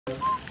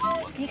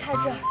离开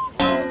这儿，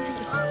从此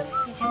以后，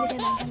以前那些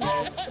难堪的事，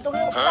我都用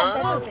不敢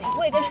再做，也不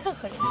会跟任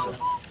何人说。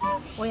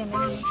我也没什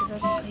么值得你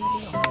可以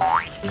利用的，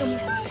更不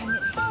想再看见你。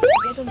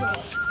别跟着我了。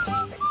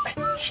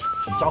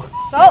走，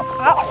走，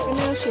好，跟那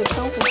个水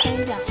深互喷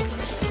一下。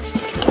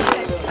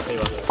可以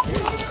吧？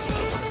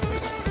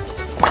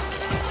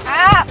好，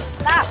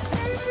来。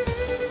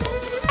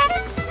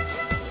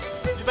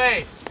预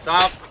备，3、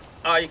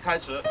2、1，开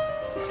始。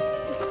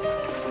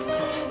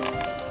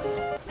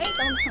哎，等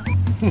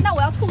等，那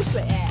我要吐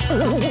水哎。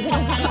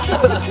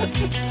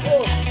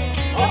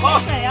要喝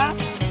水呀？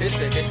给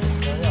水，给水。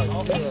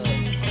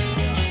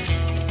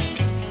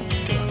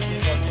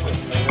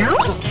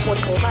我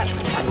头发。3、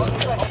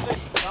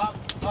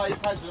2、1，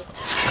开始。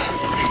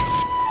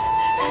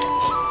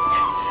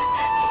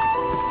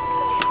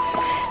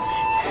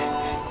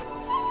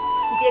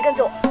你别跟着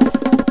我。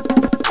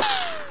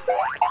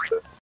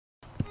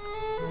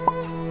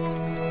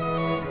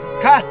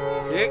看，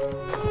停。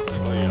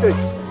对，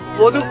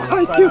我都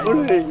快丢了。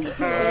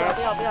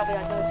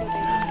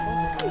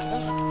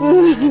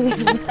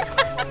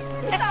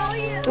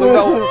不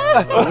要，导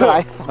演。来，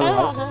很好。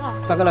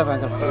翻过来。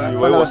以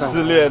为我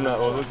失恋了，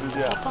我都是这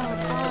样。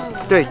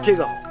对，这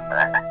个。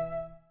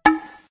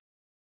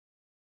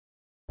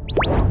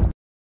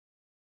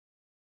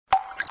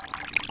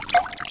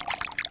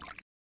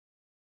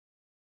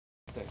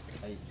对，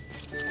可以。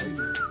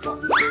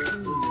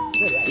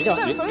你这样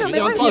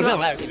抱出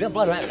来，你别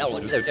抱出来，让我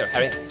这儿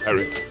Harry。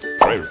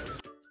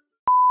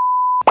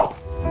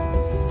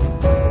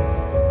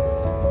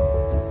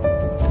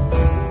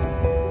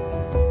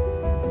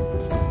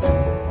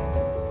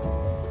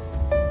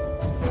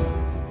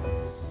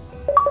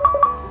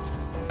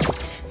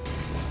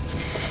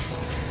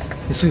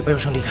你速一100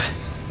声离开，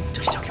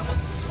这里交给我。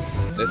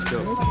Let's go。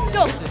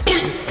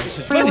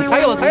不是你还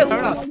有词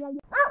呢。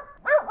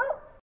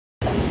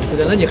我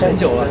忍了你很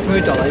久了，终于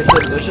找到一次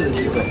合适的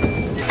机会。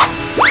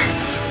快！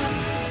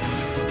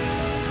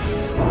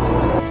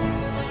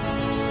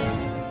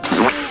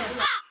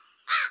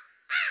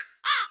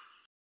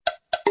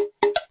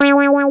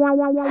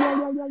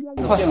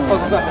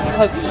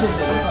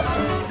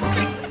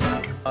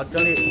好，整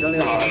理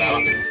好了，来了。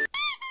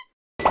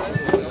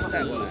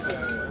带过来。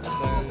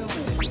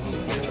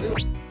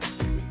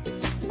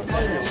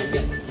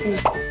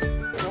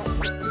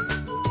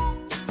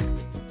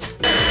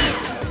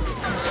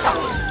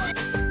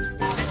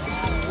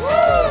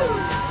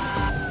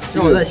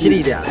让我再犀利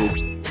一点。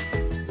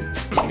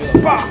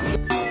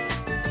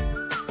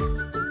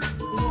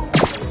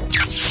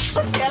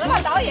都学了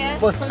吧，导演？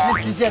我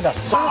是击剑的，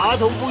儿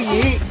童不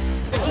宜。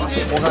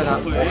我看看。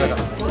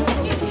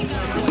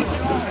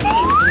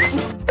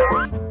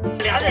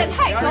这也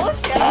太狗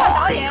血了吧，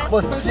导演！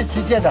我是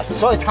击剑的，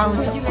所以他们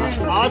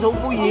儿童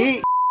不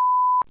宜。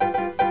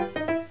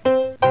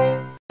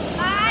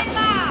来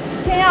吧，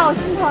天耀，我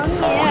心疼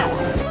你。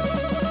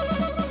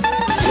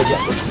再见。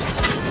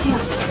天耀，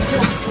我知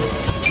道。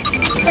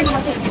这条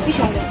件必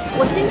须要留，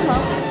我心疼。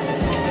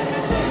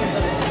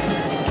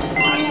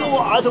我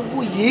儿童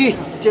不宜，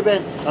这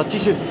边继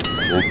续。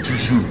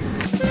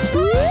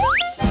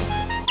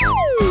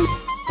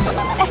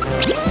哎，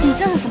你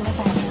这是什么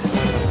反应？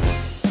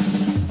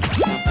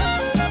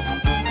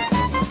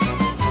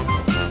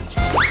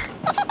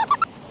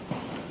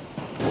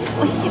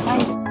我喜欢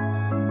你。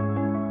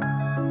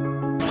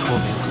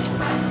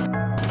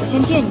我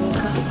先借你一颗，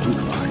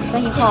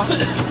等以后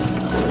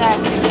再一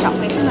起找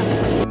回去呢。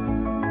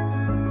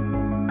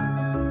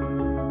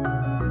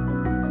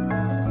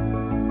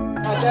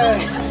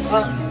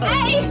哎，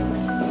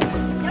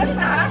你要去哪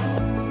儿？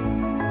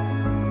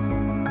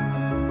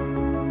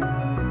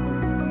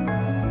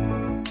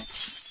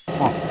放，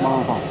慢慢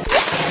放。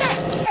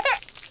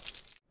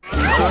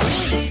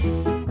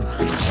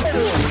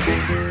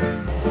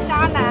渣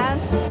男。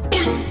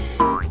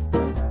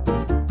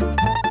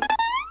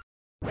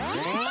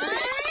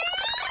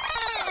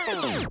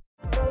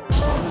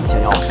你想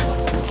要什么？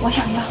我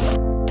想要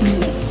你，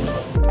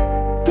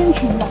真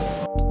情的，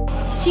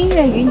心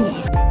悦于你。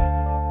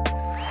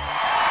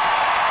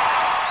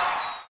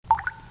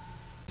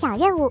小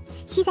任务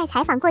需在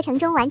采访过程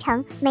中完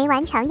成，没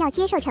完成要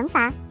接受惩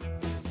罚。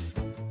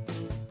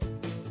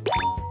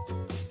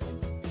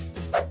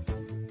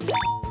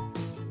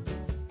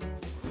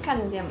看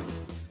得见吗？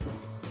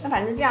那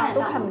反正这样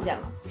都看不见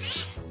吗？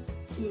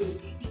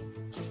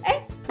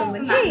哎，怎么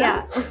这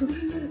样？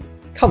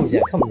看不见。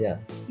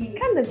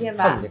看得见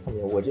吧？看不见，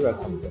我这边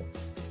看不见。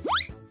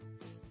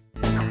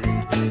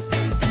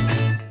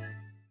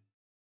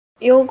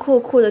优酷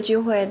酷的聚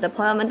会的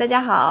朋友们，大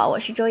家好，我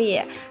是周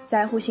也，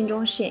在护心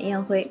中饰演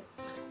燕辉。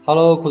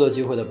Hello， 酷的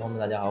聚会的朋友们，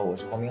大家好，我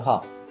是黄明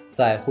昊，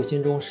在护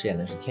心中饰演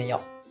的是天耀。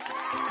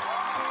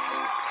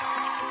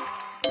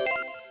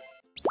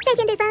再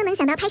见对方能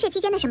想到拍摄期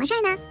间的什么事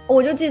儿呢？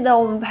我就记得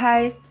我们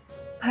拍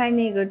拍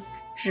那个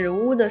纸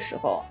屋的时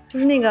候，就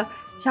是那个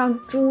像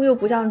猪又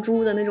不像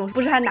猪的那种，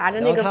不是还拿着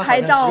那个拍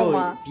照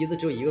吗？鼻子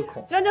只有一个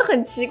孔，这就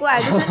很奇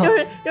怪，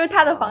就是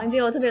他的房间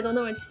有特别多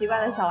那种奇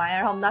怪的小玩意儿，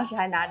然后我们当时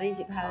还拿着一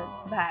起拍了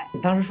自拍。你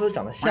当时说的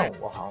长得像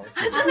我，好像我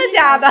记得真的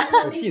假的？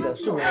我记得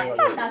是不是那个？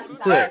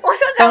对，我说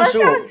长得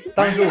像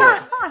当时我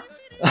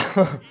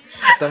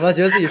怎么了？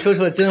觉得自己说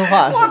出了真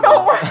话？我懂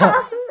了。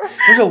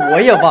不是，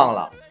我也忘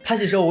了，拍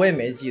戏时候我也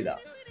没记得。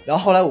然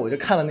后后来我就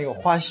看了那个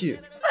花絮，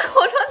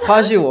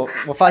花絮我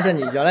发现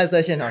你原来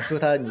在现场说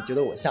他，你觉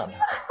得我像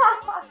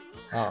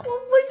他啊？我不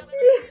记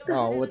得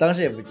啊，我当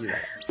时也不记得了。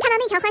看到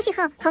那条花絮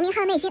后，侯明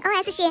昊内心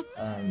OS 是：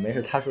没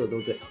事，他说的都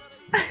对。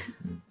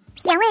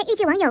两位预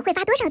计网友会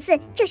发多少次？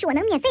这是我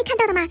能免费看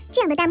到的吗？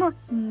这样的弹幕。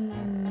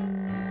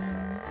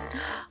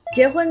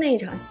结婚那一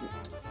场戏。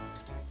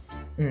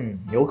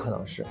有可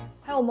能是。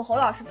还有我们侯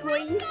老师脱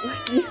衣服、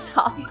洗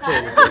澡，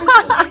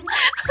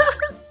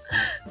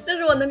这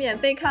是我能免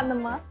费看的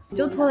吗？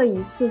就脱了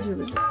一次，是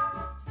不是？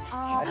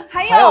哦，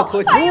还有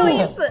一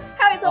次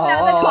我们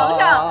俩在床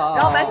上，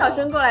然后白晓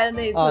生过来的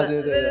那一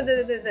次。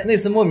对，那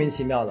次莫名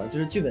其妙的，就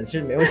是剧本其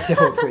实没有写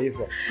我脱衣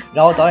服，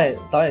然后导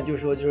演就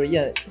说就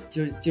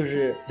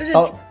是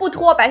不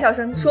脱白晓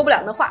生说不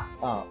了那话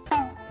啊。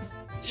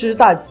其实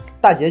大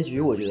结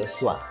局我觉得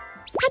算。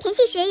拍甜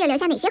戏时有留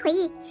下哪些回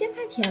忆？先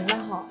拍甜的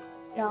好，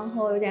然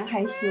后有点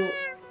害羞，有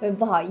点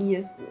不好意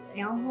思，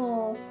然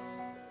后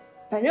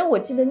反正我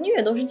记得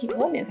虐都是挺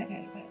后面才开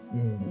始拍的。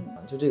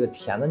就这个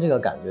甜的这个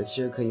感觉，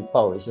其实可以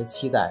抱有一些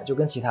期待，就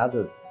跟其他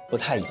的不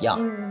太一样。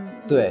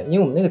对，因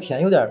为我们那个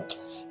甜有点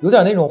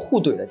那种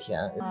互怼的甜，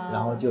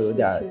然后就有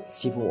点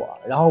欺负我，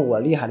然后我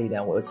厉害了一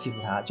点，我又欺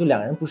负他，就两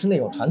个人不是那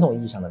种传统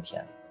意义上的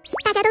甜。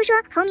大家都说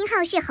侯明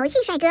昊是猴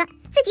系帅哥，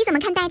自己怎么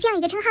看待这样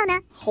一个称号呢？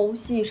猴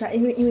系帅，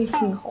因为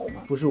姓侯嘛。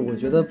不是，我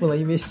觉得不能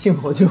因为姓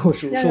侯就说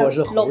我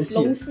是猴系。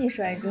龙系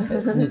帅哥。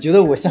你觉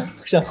得我像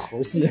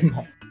猴系吗？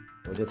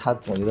我觉得他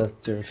总结的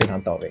就是非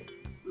常到位，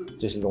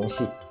就是龙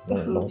系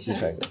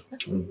帅哥。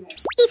预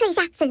测一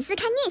下粉丝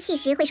看虐戏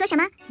时会说什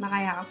么？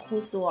妈呀，哭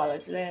死我了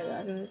之类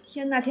的，就是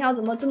天哪，天要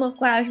怎么这么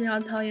坏，是要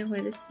掏颜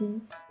回的心？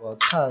我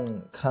看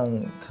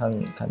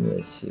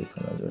虐戏，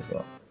可能就是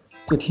说。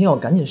就天耀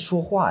赶紧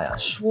说话呀，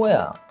说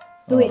呀！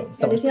对，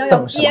感觉天耀要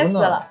憋死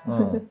了。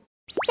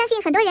相信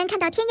很多人看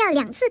到天耀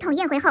2次捅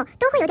燕回后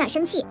都会有点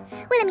生气。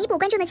为了弥补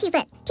观众的气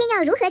氛，天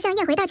耀如何向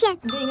燕回道歉？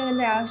你就应该跟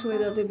大家说一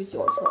个对不起，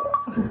我错了。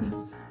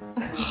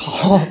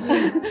好，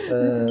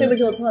对不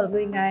起，我错了，不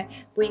应该，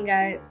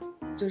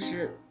就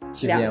是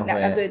两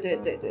个。对。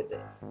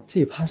这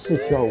一趴是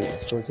需要我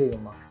说这个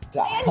吗？哎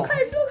呀，你快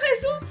说！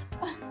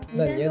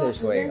那你也得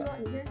说一个。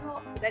你先说，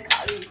我再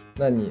考虑一下。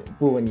那你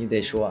不，你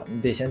得说，你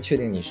得先确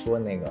定你说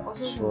那个。我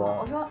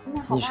说，那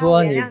好吧。你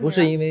说你不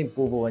是因为你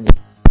不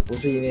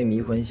是因为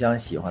迷魂香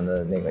喜欢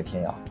的那个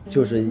天瑶，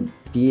就是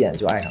第一眼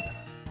就爱上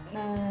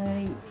他。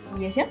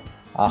也行。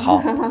啊，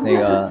好，那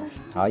个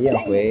好，燕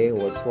回，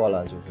我错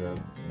了，就是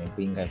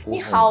不应该辜负你。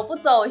你好不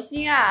走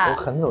心啊！我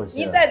很走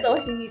心。你再走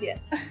心一点。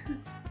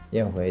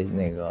燕回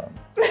那个。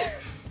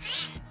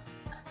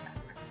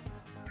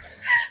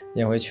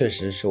燕回确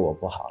实是我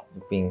不好，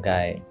不应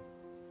该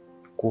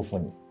辜负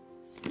你。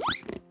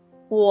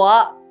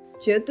我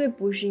绝对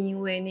不是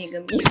因为那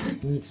个迷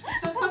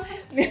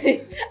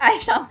爱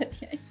上了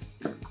天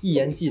瑶，一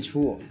言既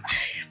出。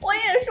我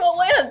也说，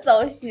我也很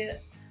走心。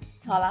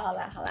好啦，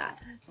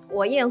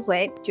我燕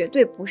回绝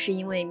对不是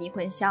因为迷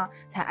魂香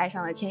才爱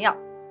上了天耀。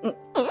你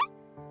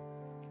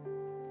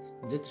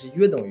这只是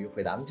约等于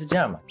回答，就这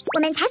样吧。我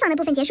们采访的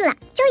部分结束了，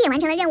周也完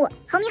成了任务，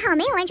侯明昊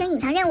没有完成隐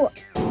藏任务。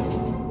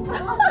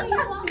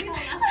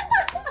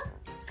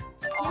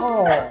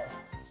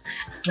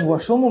我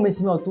说莫名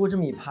其妙多这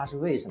么一趴是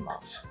为什么？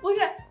不是，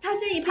他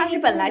这一趴是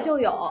本来就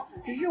有，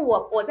只是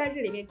我在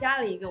这里面加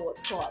了一个我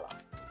错了。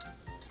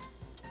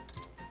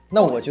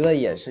那我觉得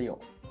也是有，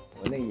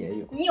我那个也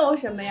有。你有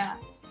什么呀？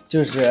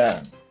就是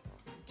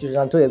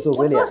让周也做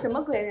鬼脸。我做什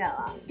么鬼脸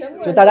了？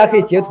就大家可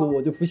以截图，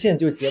我就不信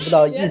就截不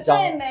到一张。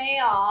绝对没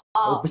有。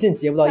我不信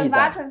截不到一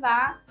张。惩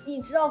罚！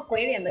你知道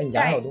鬼脸的概念？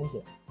牙上有东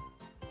西。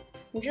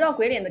你知道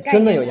鬼脸的概念？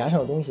真的有牙上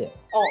有东西。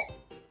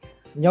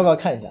你要不要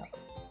看一下？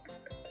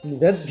你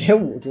别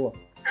捂住。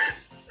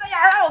那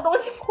牙上有东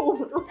西不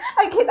捂住，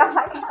还给大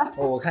家看。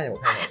我看一下。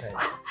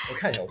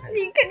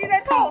你肯定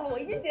在套路，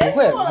已经结束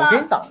了。不会，我给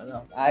你挡着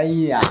呢。哎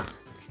呀，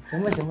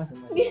行。你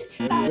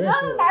哪张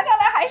拿上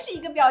来还是一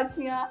个表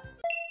情啊？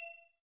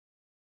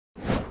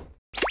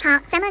好，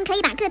咱们可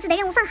以把各自的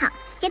任务放好，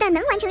觉得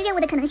能完成任务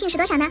的可能性是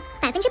多少呢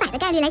？100%的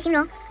概率来形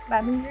容。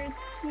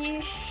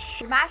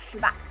70%、80%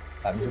吧。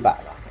100%吧。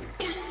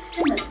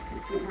这么仔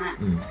细看。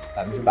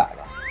100%吧。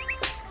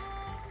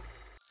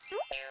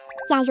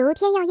假如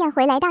天耀燕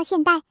回来到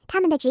现代，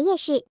他们的职业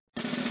是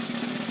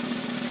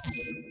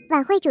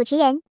晚会主持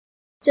人。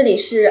这里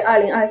是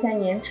2023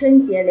年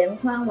春节联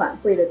欢晚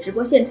会的直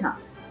播现场，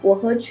我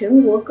和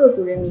全国各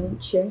族人民、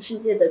全世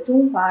界的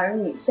中华儿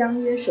女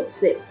相约守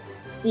岁，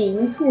喜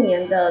迎兔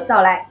年的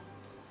到来。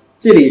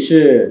这里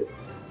是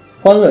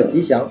欢乐吉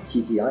祥、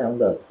喜气洋洋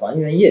的团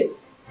圆夜，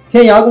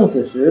天涯共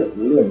此时，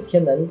无论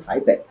天南海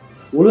北。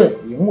无论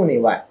荧幕内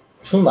外，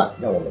春晚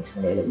让我们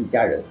成为了一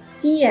家人。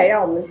今夜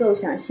让我们奏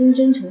响新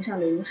征程上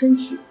的迎春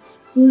曲，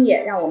今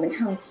夜让我们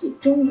唱起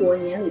中国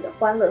年里的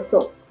欢乐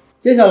颂。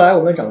接下来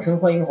我们掌声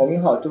欢迎侯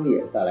明昊、周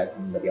也带来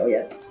他们的表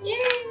演。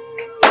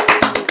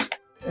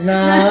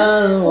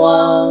难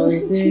忘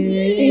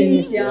今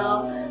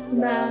宵，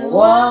难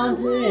忘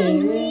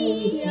今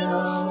宵。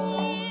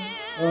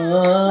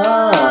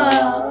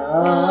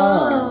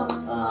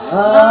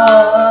好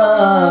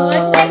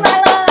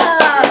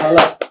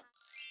了。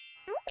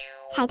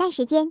彩蛋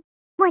时间，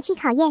默契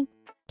考验，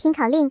听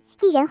口令，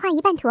一人画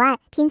一半图案，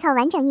拼凑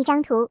完整一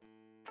张图。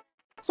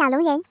小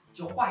龙人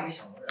就画一个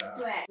小龙人。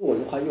对，我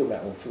就画右边，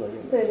我负责右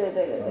边。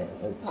对，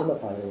我真的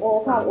画右边。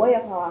我也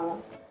画完了。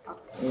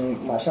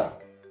马上。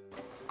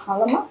好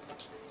了吗？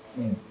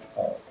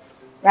好。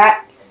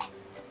来。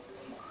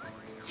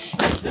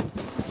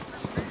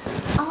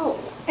哦，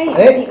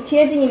哎，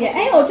贴近一点。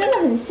哎呦，真的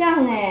很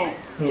像哎，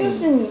就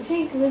是你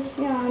这个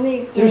像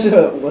那个。就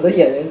是我的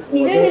眼睛。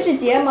你这个是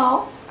睫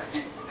毛。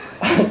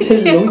这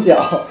是龙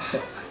角，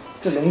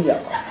这龙角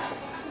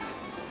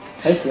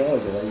还行，我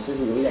觉得你这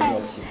是有一点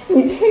默契。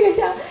你这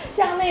个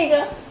像那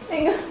个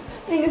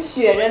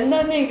雪人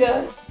的那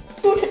个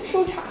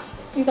书杈，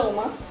你懂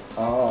吗？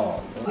哦，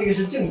这个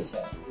是正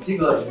前，你这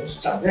个人是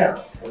长这样，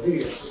我这个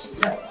人是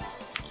这样的。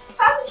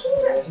他拼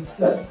的是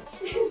侧的。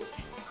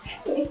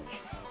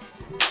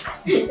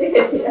你这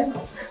个节目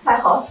太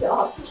好笑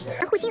了。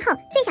互信后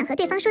最想和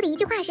对方说的一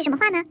句话是什么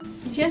话呢？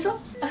你先说。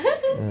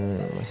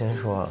我先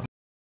说。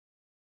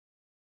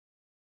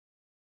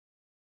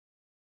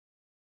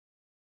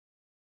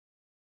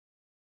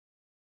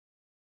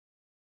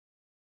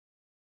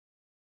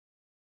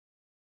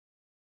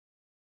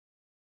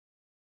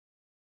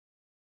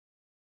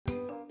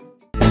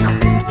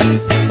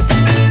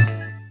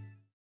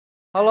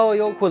Hello，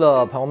 优酷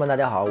的朋友们，大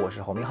家好，我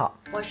是侯明昊，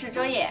我是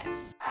周也。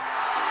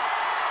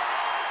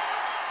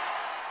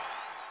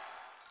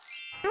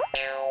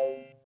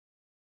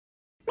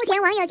目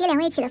前网友给两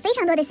位起了非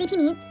常多的 CP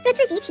名，若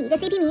自己起一个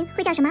CP 名，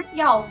会叫什么？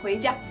要回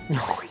家。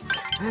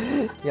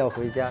要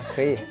回家，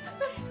可以。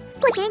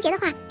过情人节的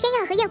话，天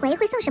耀和燕回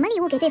会送什么礼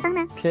物给对方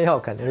呢？天耀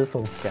肯定是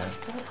送钱，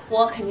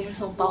我肯定是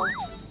送包，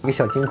一个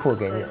小金库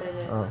给你。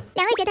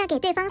两位觉得给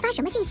对方发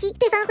什么信息，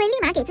对方会立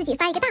马给自己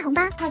发一个大红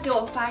包？他给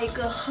我发一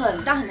个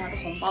很大很大的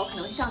红包，可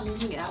能象征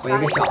性给他发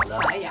一个小的，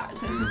小一点的。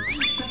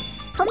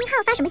侯明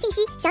昊发什么信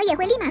息，小野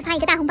会立马发一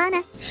个大红包呢？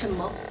什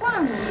么话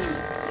呢？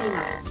立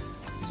马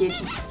也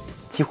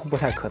几乎不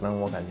太可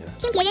能，我感觉。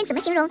听别人怎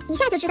么形容，一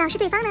下就知道是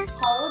对方呢。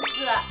猴子、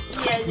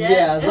野人、野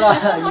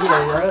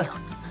人。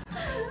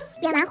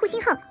演完互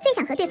信后，最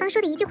想和对方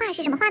说的一句话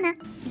是什么话呢？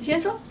你先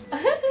说。我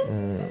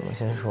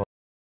先说。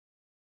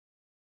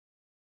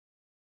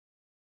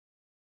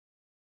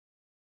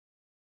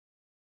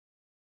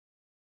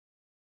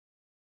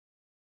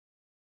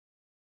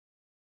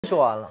说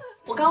完了。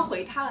我刚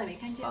回他了，没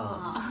看见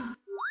吗？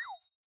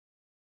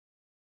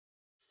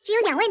只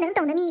有两位能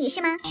懂的谜语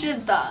是吗？是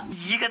的，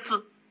一个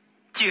字，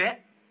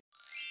绝。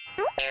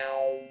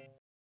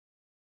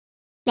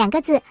两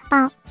个字，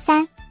包。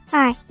3、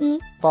2、1，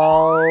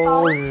包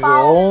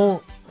容。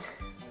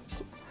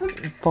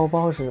包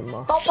包是什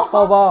么？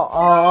包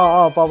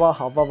包。包包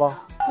好，包包。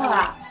错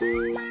了。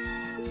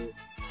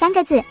3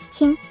个字，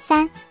亲。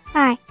3、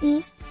2、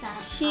1，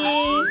亲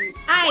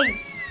爱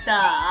的。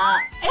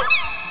哎。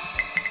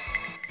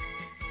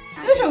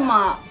为什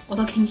么？我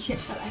都给你写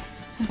下来，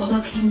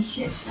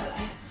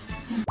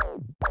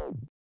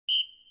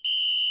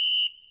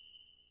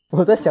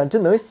我在想，这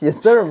能写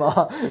字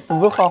吗？这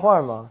不是画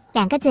画吗？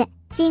两个字，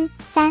金。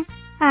3、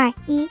2、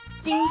1，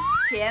金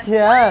钱。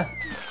钱。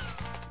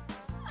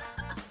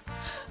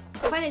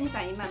我发现你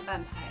反应慢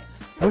半拍。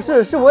不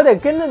是，是我得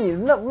跟着你，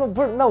那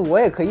不是，那我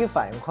也可以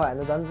反应快，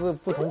那咱们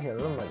不同频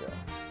了吗？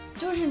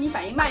就是你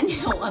反应慢点，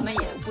我们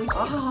也不行。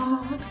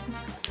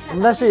我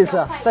们再试一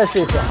次，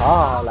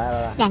好，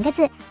来。两个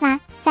字，拉。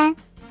3、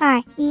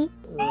2、1，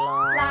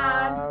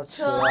拉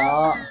车。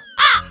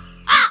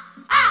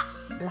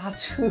拉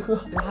车，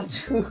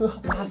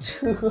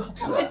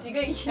上面几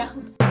个一样。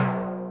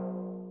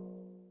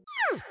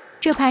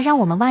这怕让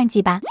我们忘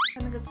记吧。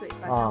他那个嘴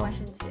巴像万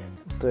圣节。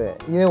对，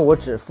因为我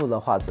只负责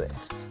画嘴，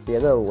别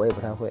的我也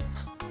不太会，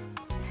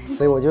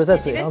所以我就在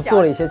嘴上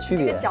做了一些区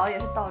别。这个脚也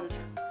是倒着撑。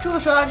祝福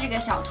收到这个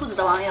小兔子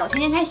的网友天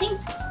天开心。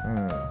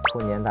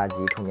兔年大吉，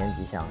兔年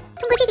吉祥。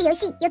通过这个游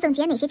戏有总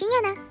结哪些经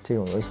验呢？这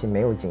种游戏没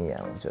有经验，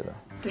我觉得。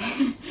对，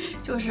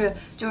就是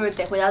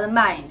得回答的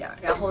慢一点，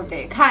然后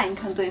得看一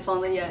看对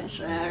方的眼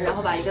神，然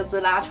后把一个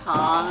字拉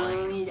长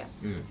一点。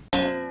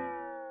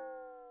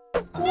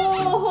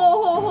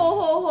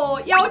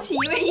邀请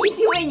一位异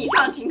性为你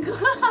唱情歌。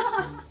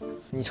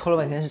你抽了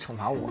半天是惩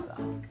罚我的。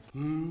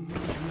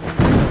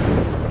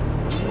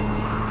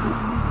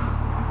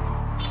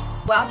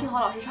我要听好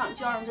老师唱，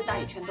就要让这大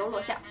雨全都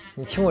落下。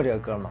你听过这个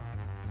歌吗？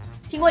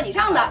听过你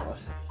唱的。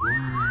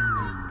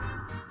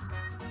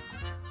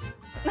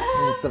你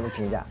怎么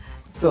评价？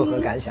作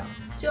何感想？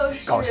就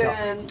是搞笑，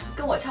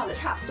跟我唱的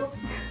差不多。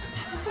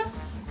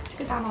这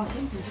个大冒险。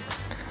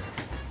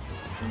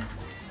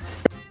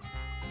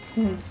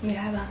你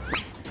来吧，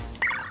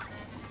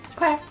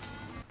快！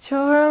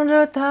就让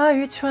这大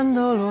雨全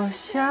都落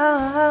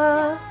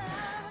下，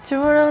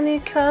就让你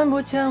看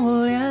不见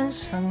我脸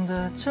上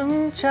的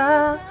挣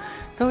扎，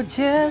都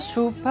结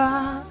束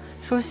吧。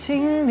说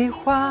心里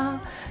话，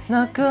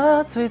那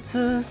个最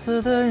自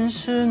私的人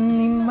是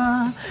你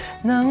吗？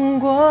难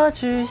过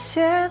只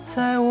写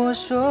在我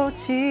手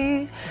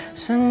机，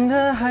剩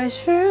的还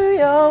需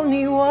要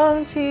你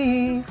忘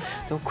记。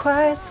都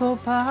快走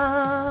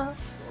吧，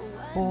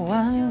我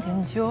晚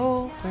点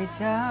就回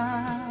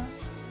家。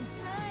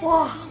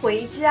哇，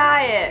回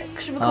家耶，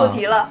是不是扣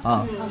题了？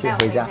就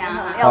回家。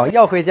好，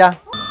要回家。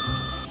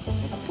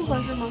不合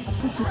适吗？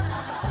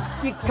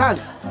一看，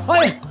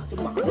哎，就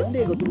马上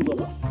那个动作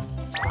了。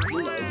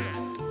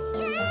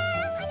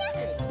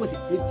不行，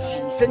你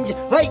起身去，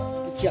哎，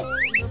这样。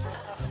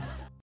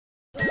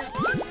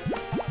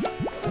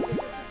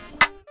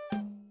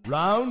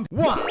Round 1。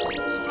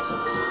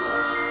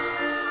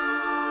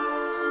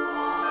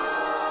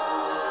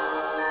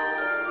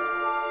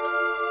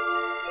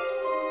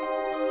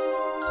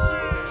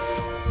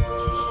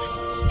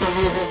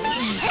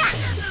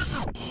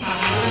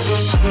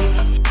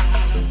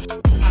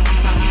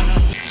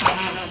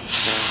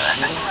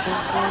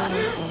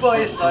不好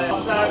意思，导演，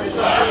在那边说。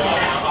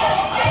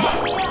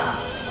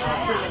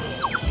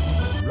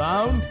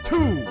Round 2。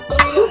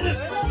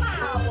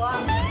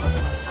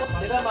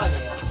谁在骂你？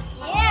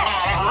你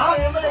啊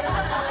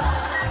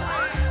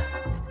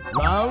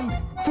？Round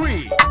 3。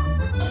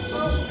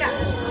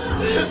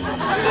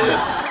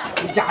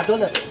亚洲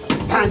的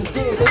看这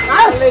个，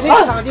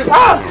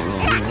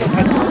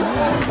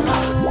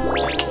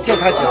就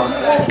开始啊！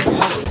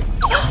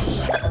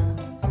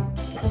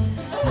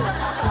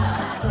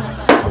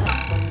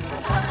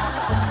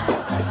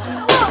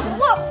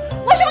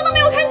我什么都没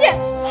有看见。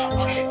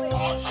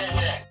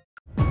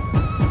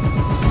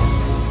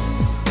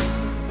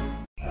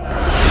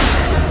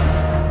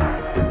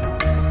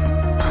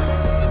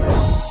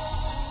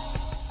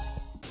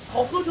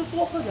好喝就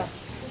多喝点。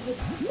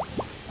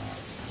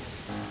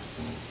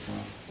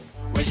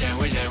危险！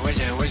危险！危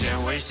险！危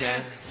险！危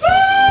险！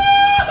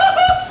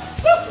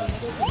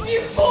你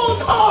碰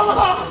到了！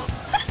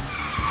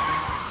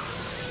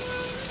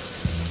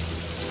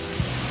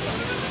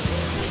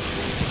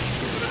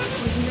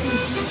我觉得你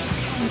今天看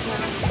起来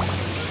有点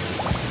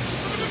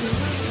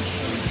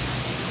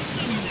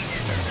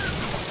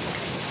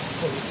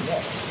不适应。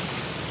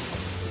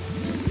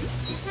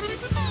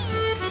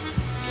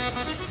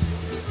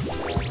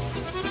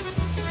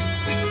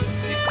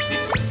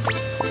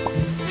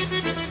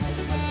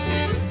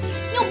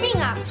你有病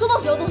啊！说动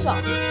手就动手。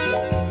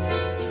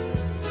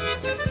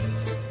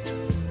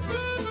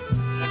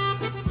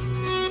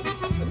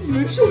你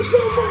们受伤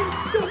吗？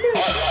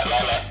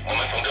来，我们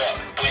从这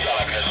蹲下来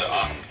开始啊！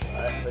来，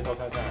回头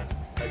看看，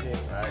开心，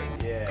来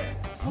耶！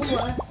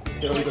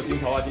最后一个镜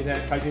头啊，今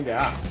天开心点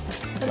啊！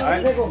来，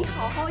你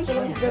好好一点。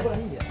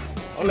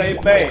好，来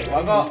备，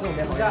广告。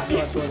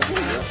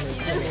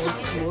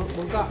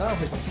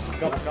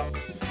高。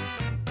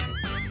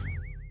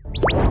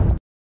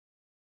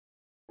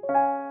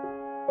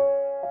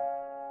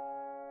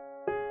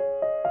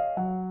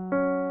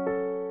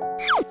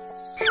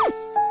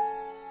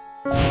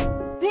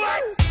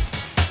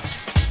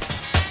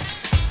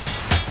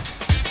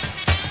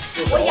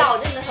我咬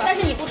着你的手，但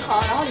是你不疼，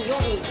然后你用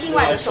你另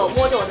外的手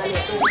摸着我的脸。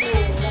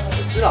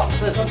知道，你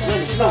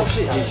让我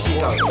试一下。你吸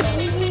上。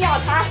你咬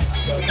它。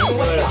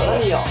我想了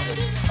你咬。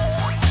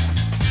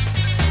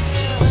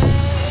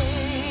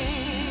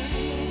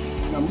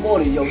那茉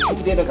莉有秋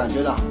天的感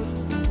觉的。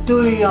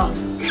对呀，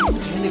秋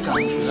天的感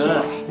觉是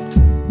吧？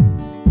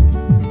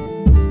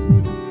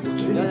我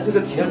觉得这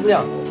个甜这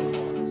样。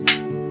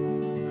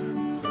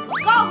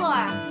告诉我，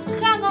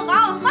看个好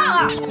好看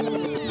啊！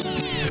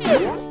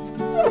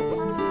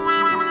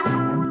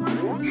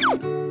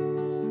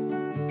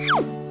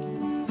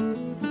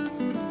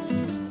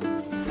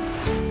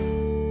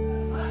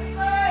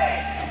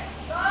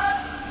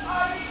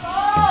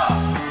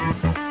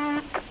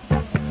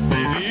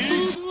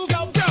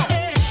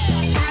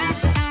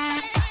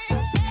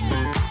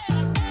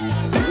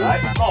来，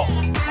够，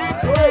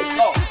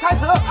够，开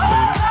始。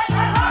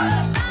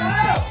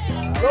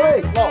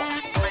对，够，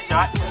准备起来，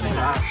准备起来。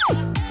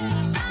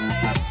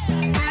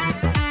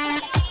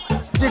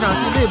这场戏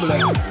累不累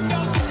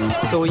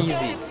 ？So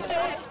easy。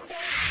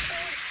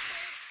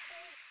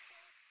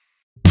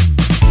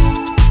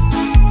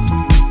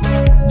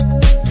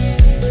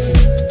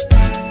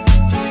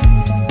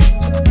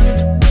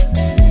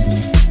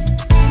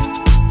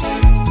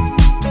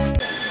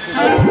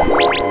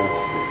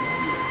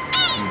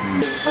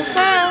好看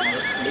啊！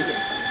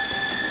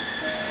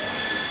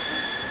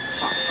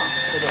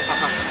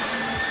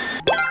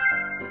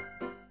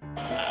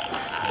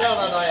这样的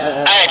导演。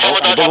哎，差不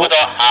多啊。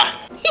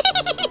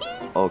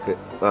OK，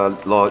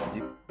老，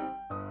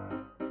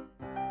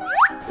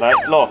来，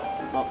漏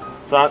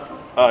，3、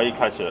2、1，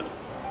开始。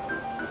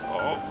走。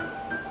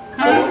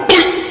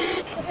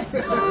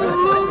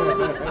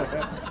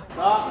3、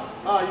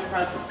2、1，开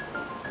始。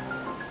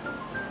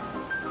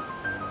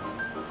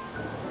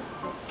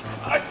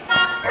哎。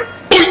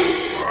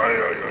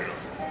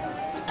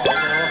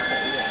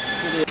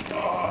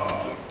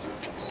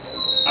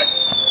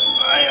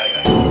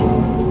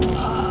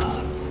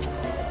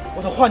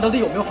话你到底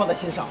有没有放在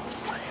心上？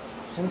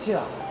生气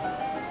了？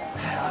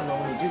哎，阿龙，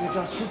你这个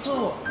叫吃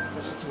醋，不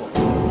吃醋。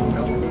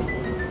刚才我说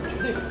绝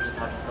对不是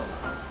他主动的。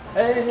哎，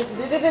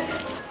对。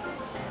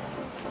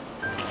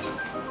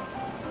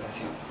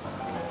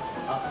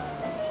啊，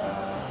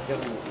要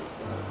不。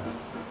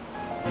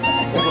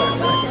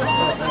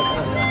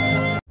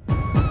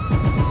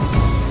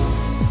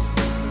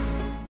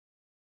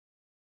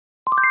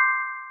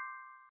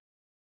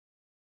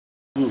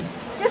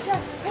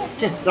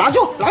这拿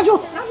住，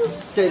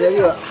对的，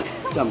这个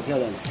这么漂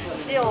亮的。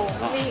哎呦，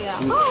那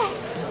个，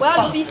我要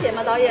流鼻血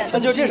吗，导演？那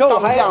就这时候我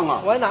还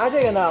拿着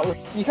这个呢，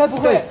你看不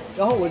会，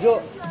然后我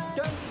就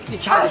你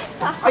掐，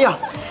哎呀，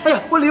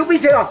我流鼻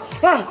血了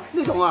啊，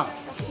那种啊。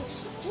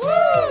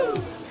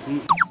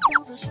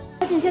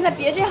但是你现在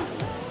别这样，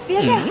你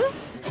别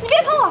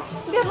碰我，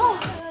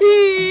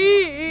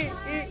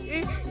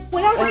我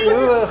要是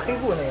留黑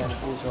布那个，你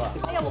不说。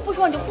哎呀，我不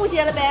说你就不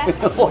接了呗。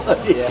我说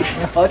你，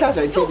我他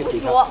想接你。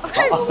说。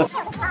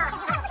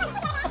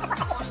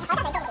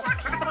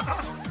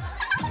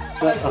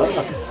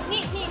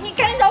你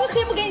赶紧找个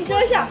黑布给你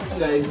遮一下。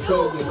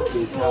说。别碰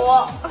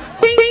我，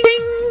别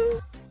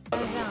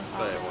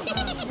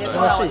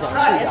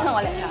蹭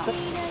我脸上，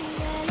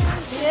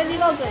别滴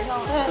到嘴上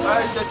了。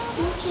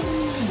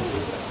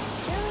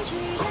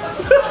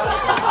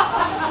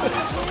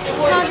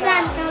超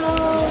赞的喽！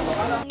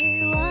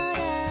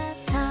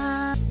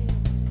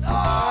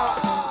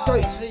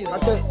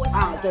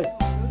对，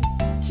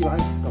洗完干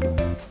嘛？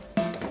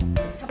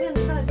他变得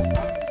到底怎么了？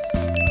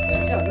这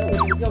样，那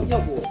我要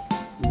不，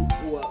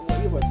我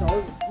一会儿到时候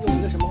用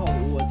一个什么话，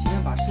我提前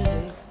把身形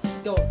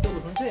调度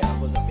成这样，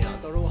或者怎么样，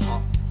到时候我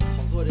好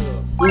做这个。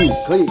可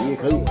以，也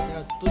可以。我这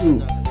样蹲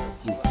在那儿很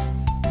奇怪。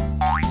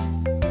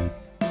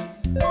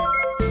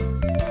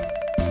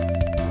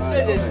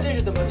这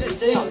是怎么？这是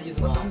真要的意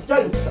思吗？这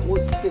我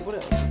给不了。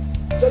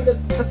这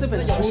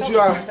边出去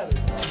啊！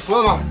不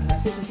要嘛。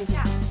谢。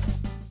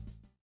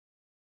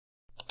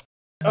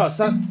2、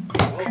3，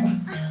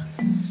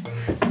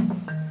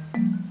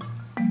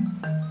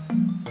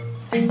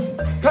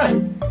看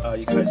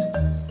一开始。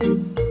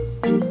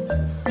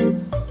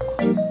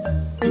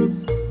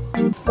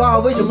哇，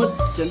为什么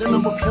显得那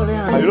么漂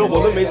亮？海洛，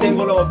我都没见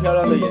过那么漂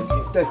亮的眼睛。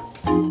对。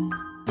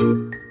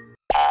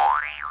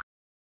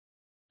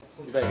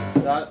预备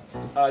，3、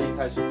2、1，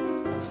开始。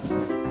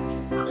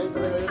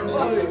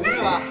没事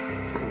吧？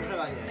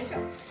没事。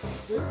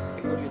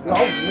老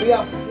虎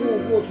呀，扑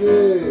过去，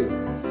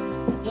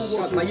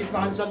他一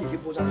翻身你就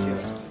扑上去了，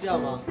是这样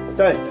吗？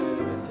对，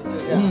就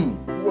这样。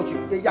扑过去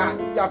压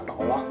倒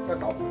了，压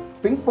倒，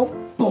砰砰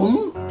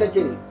嘣，在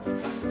这里。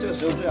这个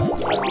时候最好变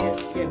回脸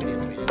推在这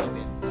边，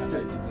对，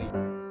可以。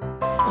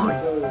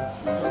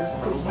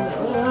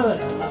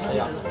哎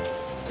呀，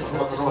这什么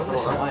小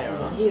玩意儿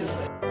啊？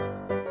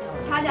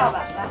擦掉吧，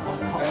来。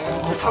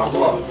差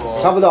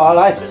不多啊，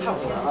来。差不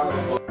多啊。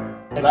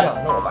那这样，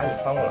那我把你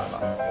翻过来吧，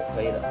我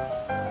可以的。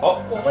好，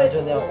我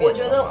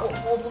觉得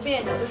我不别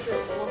扭，就是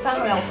我翻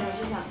过来，我可能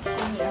就想亲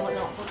你，然后再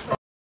往后推。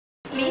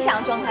理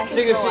想状态是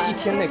这个是一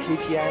天的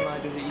KPI 吗？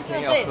就是一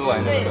天要喝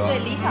完这个。对，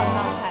理想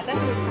状态，但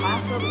是好像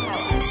喝不太完。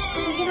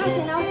你跟他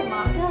闲聊什么？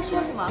跟他说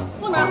什么？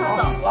不能让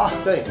他走。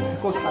对，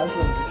给我馋死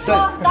了。说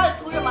到底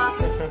图什么？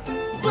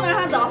不能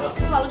让他走，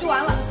好了就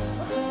完了。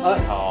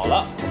好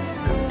了。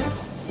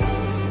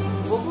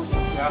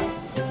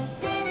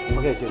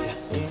OK， 谢谢。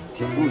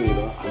挺不理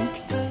的安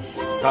排。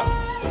好，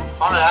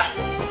方人。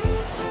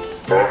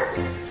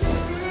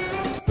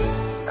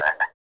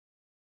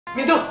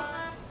密度。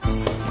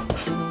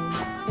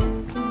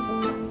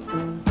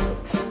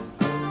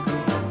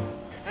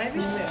哎，为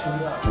什么得吹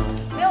啊？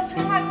没有吹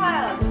太快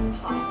了，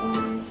好。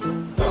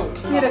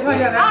你也得看一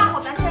下来。啊，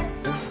好难吹。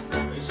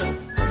没事，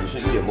你是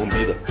一脸懵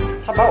逼的。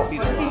他把我逼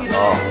的。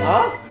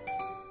啊？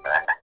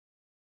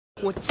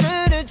我真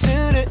的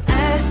爱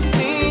你。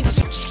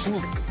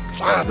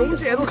啊，蓉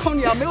姐都靠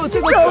你啊！没有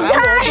这个拳，我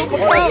都不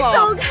看了。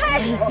走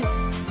开！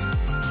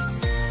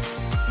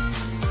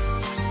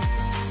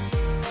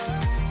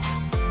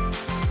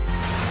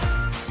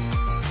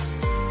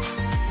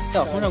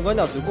把风扇关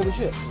掉，嘴过不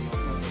去。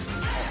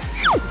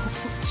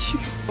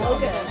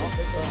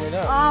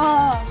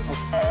啊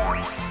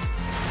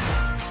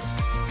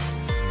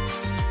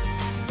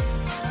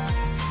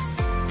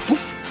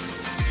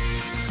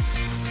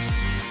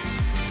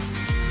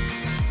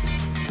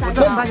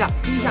！3下，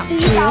第一下，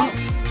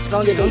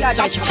张杰加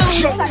强，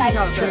下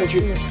吹过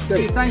去，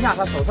第3下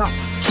他手上，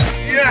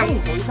痛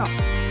头一上。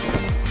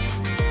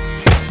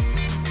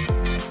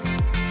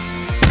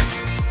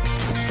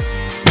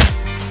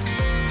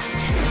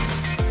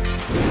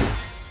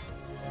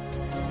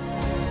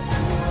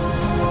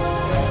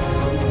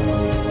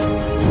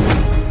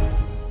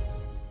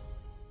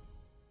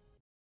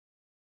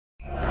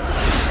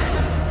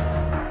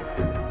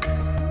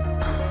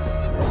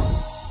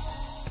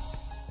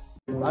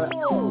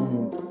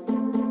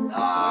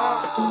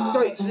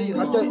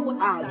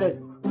对，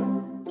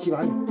洗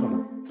完干嘛？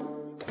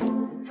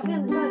他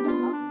变得到底怎么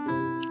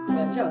了？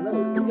这样，那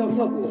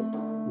要不，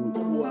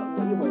我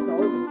一会儿到时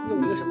候用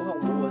一个什么话，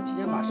我提前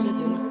把身形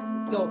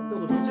要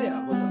不成这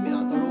样或者怎么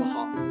样，到时候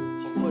好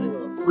做这个。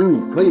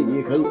可以，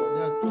也可以。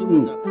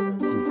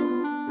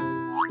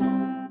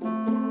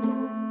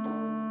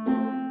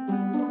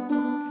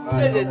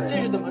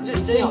这是怎么？这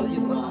是真要的意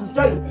思吗？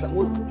这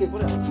我给不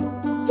了。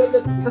这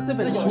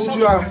本出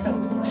去啊！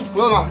不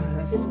用了。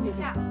谢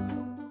谢。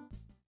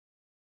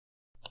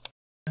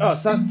2、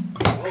3。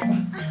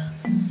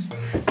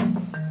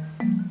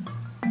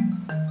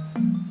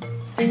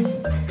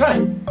看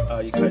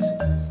，1开始。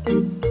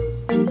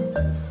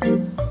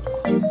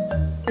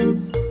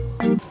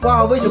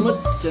哇，为什么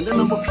显得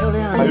那么漂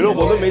亮？海洛，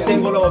我都没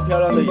见过那么漂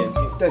亮的眼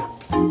睛。对。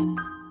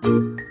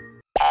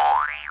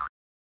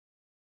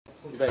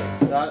预备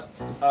，3、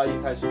2、1，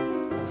开始。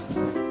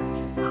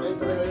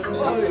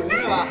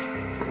是吧？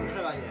是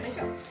吧？没事。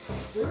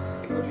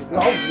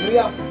老虎一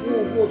样扑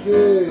过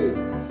去，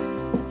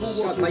扑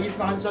过去，它一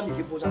翻身你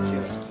就扑上去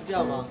了，是这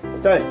样吗？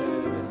对，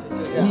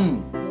就这样。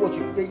扑过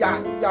去压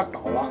倒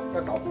了，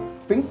要倒，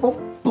嘣嘣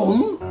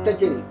嘣，在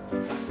这里，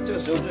这个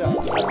时候最好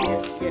把边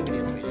一点腿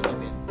在这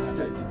边，对，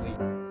可以。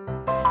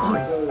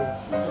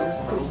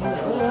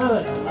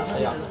哎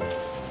呀，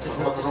这是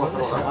个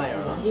小玩意儿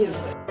啊！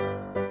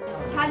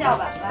擦掉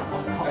吧，来。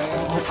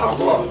差不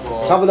多，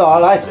差不多啊，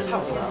来。差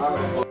不多啊。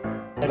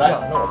那这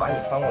样，那我把你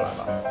翻过来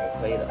吧，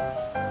可以的。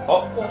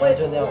好，我会，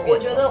我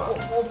觉得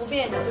我不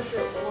变的，就是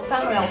我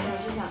翻过来，我可能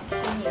就想牵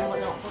你，然后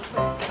再往后退，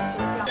就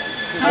是这样。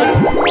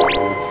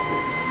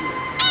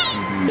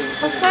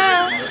好看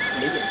啊！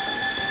没点钱。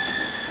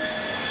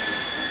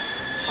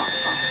哈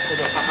哈，这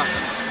就哈哈。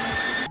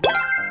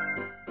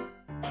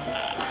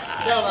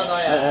这样了，导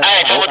演。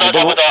哎，差不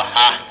多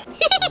啊。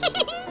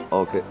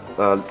OK，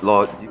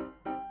老。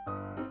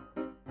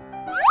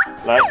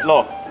来，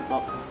落。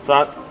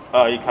3、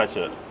2、1，开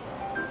始。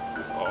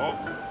走。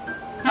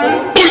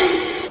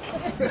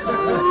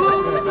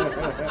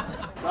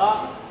3、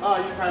2、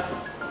1，开始。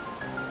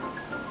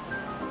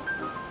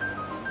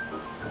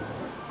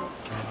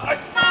哎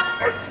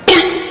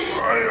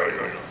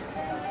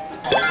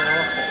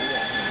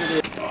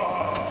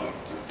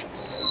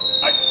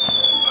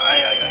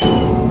呀！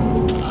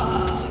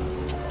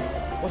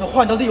我的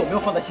话你到底有没有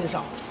放在心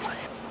上？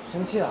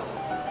生气了？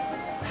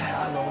哎呀，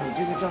阿龙，你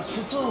这个叫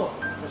吃醋，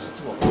不吃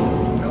醋，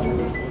刚才就说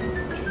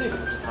绝对不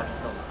是他主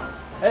动的。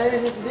哎，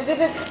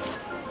别！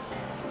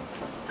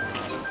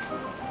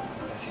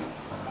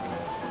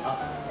啊，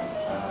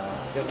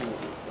要不。